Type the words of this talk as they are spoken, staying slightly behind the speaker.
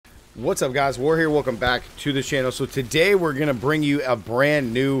What's up, guys? War here. Welcome back to the channel. So today we're going to bring you a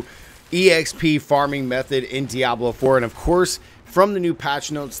brand new EXP farming method in Diablo 4. And of course, from the new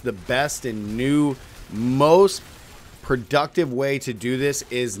patch notes, the best and new, most productive way to do this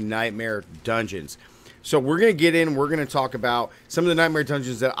is nightmare dungeons. So we're going to get in, we're going to talk about some of the nightmare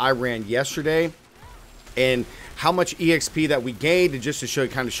dungeons that I ran yesterday and how much EXP that we gained, and just to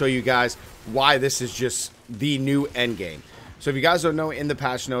show you guys why this is just the new end game. So if you guys don't know, in the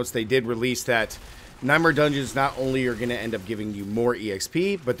patch notes, they did release that Nightmare Dungeons not only are going to end up giving you more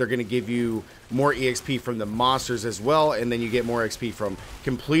EXP, but they're going to give you more EXP from the monsters as well, and then you get more XP from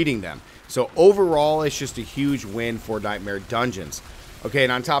completing them. So overall, it's just a huge win for Nightmare Dungeons. Okay,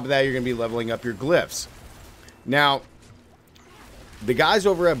 and on top of that, you're going to be leveling up your glyphs. Now, the guys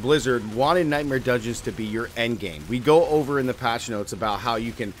over at Blizzard wanted Nightmare Dungeons to be your end game. We go over in the patch notes about how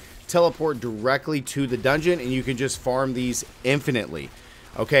you can teleport directly to the dungeon and you can just farm these infinitely.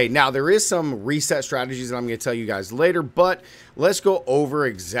 Okay, now there is some reset strategies that I'm going to tell you guys later, but let's go over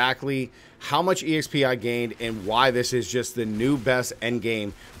exactly how much EXP I gained and why this is just the new best end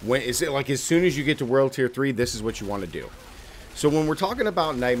game. When is it, like, as soon as you get to World Tier 3, this is what you want to do. So when we're talking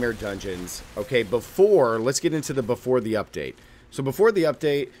about Nightmare Dungeons, okay, let's get into before the update. So before the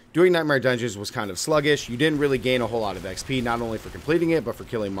update, doing Nightmare Dungeons was kind of sluggish. You didn't really gain a whole lot of XP, not only for completing it, but for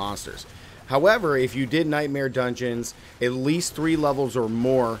killing monsters. However, if you did Nightmare Dungeons at least 3 levels or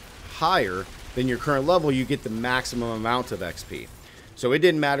more higher than your current level, you get the maximum amount of XP. So it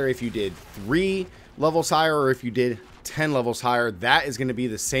didn't matter if you did 3 levels higher or if you did 10 levels higher, that is going to be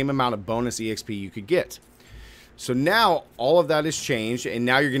the same amount of bonus EXP you could get. So now all of that has changed, and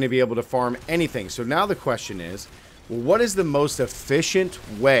now you're going to be able to farm anything. So now the question is, what is the most efficient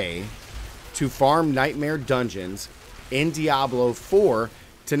way to farm Nightmare Dungeons in Diablo 4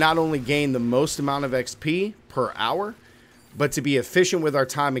 to not only gain the most amount of XP per hour, but to be efficient with our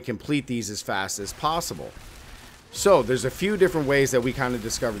time and complete these as fast as possible? So there's a few different ways that we kind of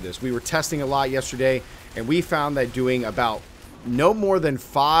discovered this. We were testing a lot yesterday, and we found that doing about no more than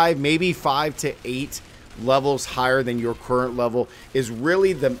 5, maybe 5 to 8 levels higher than your current level is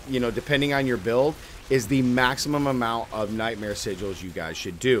really the, depending on your build, is the maximum amount of nightmare sigils you guys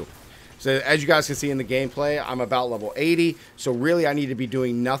should do. So as you guys can see in the gameplay, I'm about level 80. So really I need to be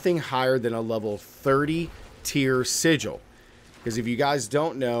doing nothing higher than a level 30 tier sigil. Because if you guys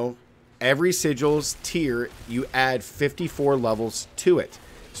don't know, every sigil's tier, you add 54 levels to it.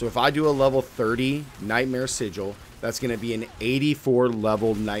 So if I do a level 30 nightmare sigil, that's going to be an 84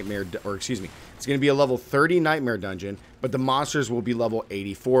 level nightmare, it's going to be a level 30 nightmare dungeon, but the monsters will be level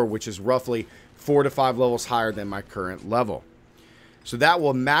 84, which is roughly 4 to 5 levels higher than my current level. So that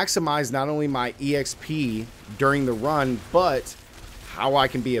will maximize not only my EXP during the run, but how I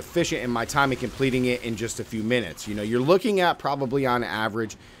can be efficient in my time in completing it in just a few minutes. You're looking at probably on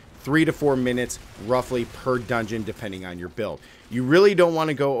average 3 to 4 minutes roughly per dungeon, depending on your build. You really don't want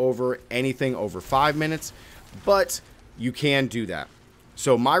to go over anything over 5 minutes, but you can do that.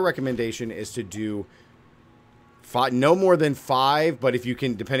 So my recommendation is to do no more than 5, but if you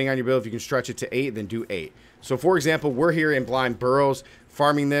can, depending on your build, if you can stretch it to 8, then do 8. So for example, we're here in Blind Burrows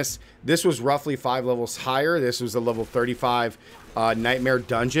farming this. This was roughly 5 levels higher. This was a level 35 Nightmare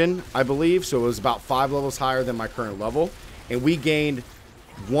Dungeon, I believe. So it was about 5 levels higher than my current level. And we gained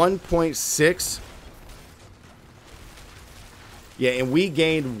 1.6. Yeah, and we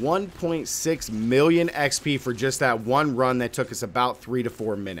gained 1.6 million XP for just that one run that took us about 3 to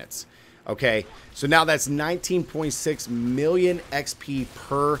 4 minutes. Okay, so now that's 19.6 million XP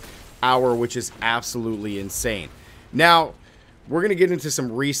per hour, which is absolutely insane. Now, we're going to get into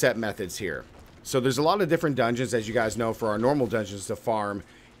some reset methods here. So there's a lot of different dungeons, as you guys know, for our normal dungeons to farm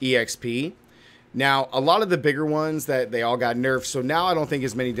EXP. Now, a lot of the bigger ones, that they all got nerfed, so now I don't think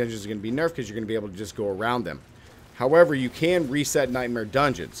as many dungeons are going to be nerfed because you're going to be able to just go around them. However, you can reset Nightmare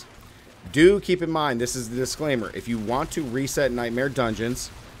Dungeons. Do keep in mind, this is the disclaimer, if you want to reset Nightmare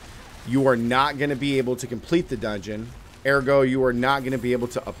Dungeons, you are not going to be able to complete the dungeon. Ergo, you are not going to be able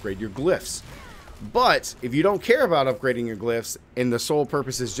to upgrade your glyphs. But if you don't care about upgrading your glyphs and the sole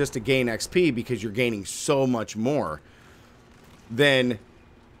purpose is just to gain XP because you're gaining so much more, then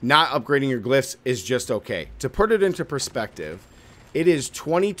not upgrading your glyphs is just okay. To put it into perspective, it is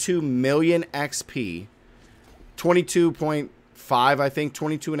 22 million XP, 22.5, I think,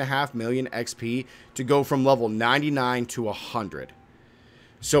 22.5 million XP to go from level 99 to 100.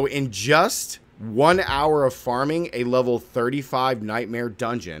 So in just 1 hour of farming a level 35 Nightmare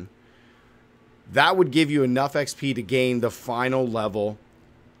Dungeon, that would give you enough XP to gain the final level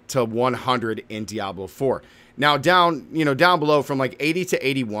to 100 in Diablo 4. Now down below from like 80 to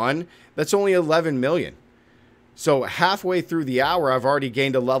 81, that's only 11 million. So halfway through the hour, I've already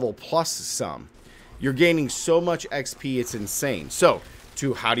gained a level plus some. You're gaining so much XP, it's insane. So,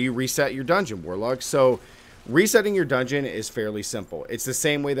 how do you reset your dungeon, Warlug? So, resetting your dungeon is fairly simple. It's the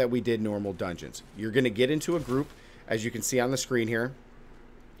same way that we did normal dungeons. You're going to get into a group, as you can see on the screen here.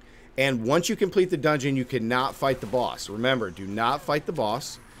 And once you complete the dungeon, you cannot fight the boss. Remember, do not fight the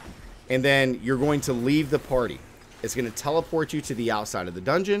boss. And then you're going to leave the party. It's going to teleport you to the outside of the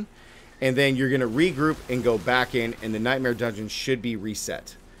dungeon. And then you're going to regroup and go back in. And the Nightmare Dungeon should be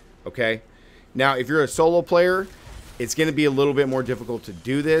reset. Okay? Now, if you're a solo player, it's going to be a little bit more difficult to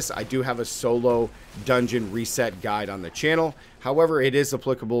do this. I do have a solo dungeon reset guide on the channel. However, it is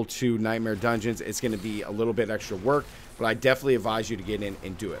applicable to Nightmare Dungeons. It's going to be a little bit extra work, but I definitely advise you to get in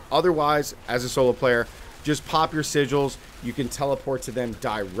and do it. Otherwise, as a solo player, just pop your sigils. You can teleport to them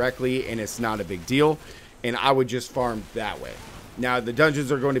directly, and it's not a big deal. And I would just farm that way. Now, the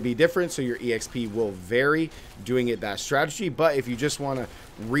dungeons are going to be different, so your EXP will vary doing it that strategy. But if you just want to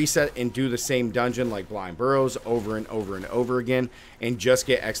reset and do the same dungeon like Blind Burrows over and over and over again and just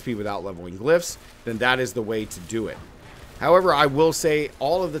get XP without leveling glyphs, then that is the way to do it. However, I will say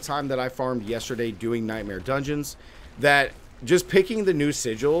all of the time that I farmed yesterday doing Nightmare Dungeons, that just picking the new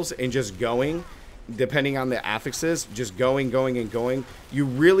sigils and just going, depending on the affixes, just going, you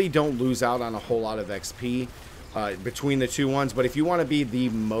really don't lose out on a whole lot of XP between the two ones. But if you want to be the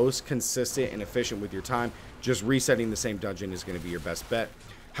most consistent and efficient with your time, just resetting the same dungeon is going to be your best bet.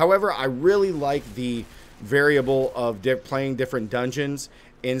 However, I really like the variable of playing different dungeons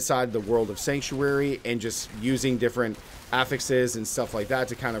inside the world of Sanctuary and just using different affixes and stuff like that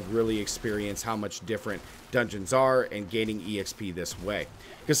to kind of really experience how much different dungeons are and gaining EXP this way.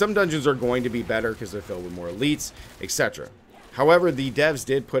 Because some dungeons are going to be better because they're filled with more elites, etc. However, the devs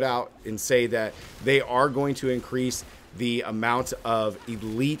did put out and say that they are going to increase the amount of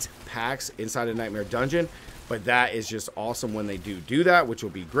elite packs inside a Nightmare Dungeon, but that is just awesome when they do that, which will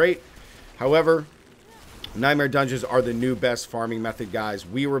be great. However, Nightmare Dungeons are the new best farming method, guys.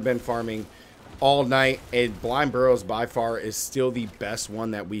 We were been farming all night, and Blind Burrows by far is still the best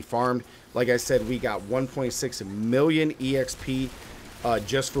one that we farmed. Like I said, we got 1.6 million EXP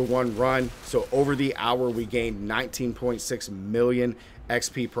just for one run. So over the hour, we gained 19.6 million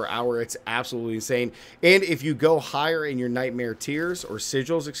XP per hour. It's absolutely insane. And if you go higher in your Nightmare tiers, or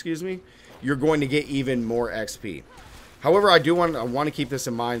sigils, excuse me, you're going to get even more XP. However, I want to keep this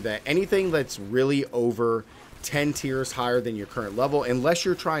in mind that anything that's really over 10 tiers higher than your current level, unless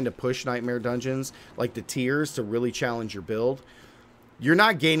you're trying to push Nightmare Dungeons, like the tiers, to really challenge your build, you're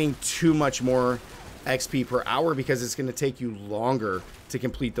not gaining too much more XP per hour because it's going to take you longer to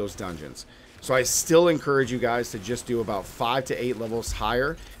complete those dungeons. So I still encourage you guys to just do about 5 to 8 levels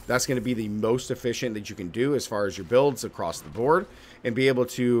higher. That's going to be the most efficient that you can do as far as your builds across the board and be able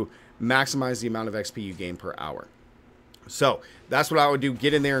to maximize the amount of XP you gain per hour. So that's what I would do.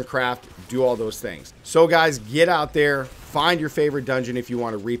 Get in there and craft, do all those things. So guys, get out there, find your favorite dungeon if you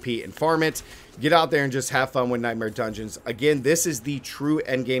want to repeat and farm it. Get out there and just have fun with Nightmare Dungeons. Again, this is the true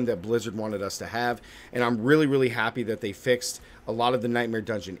end game that Blizzard wanted us to have, and I'm really, really happy that they fixed a lot of the Nightmare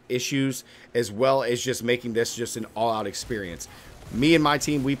Dungeon issues, as well as just making this just an all-out experience. Me and my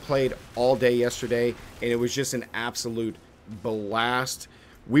team, we played all day yesterday, and it was just an absolute blast.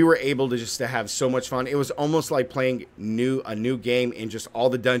 We were able to just have so much fun. It was almost like playing a new game, and just all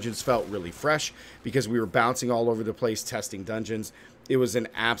the dungeons felt really fresh because we were bouncing all over the place testing dungeons. It was an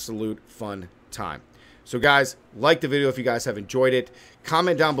absolute fun time. So guys, like the video if you guys have enjoyed it.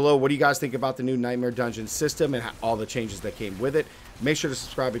 Comment down below, what do you guys think about the new Nightmare Dungeon system and all the changes that came with it. Make sure to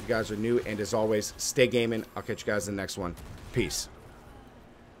subscribe if you guys are new, and as always, stay gaming. I'll catch you guys in the next one. Peace.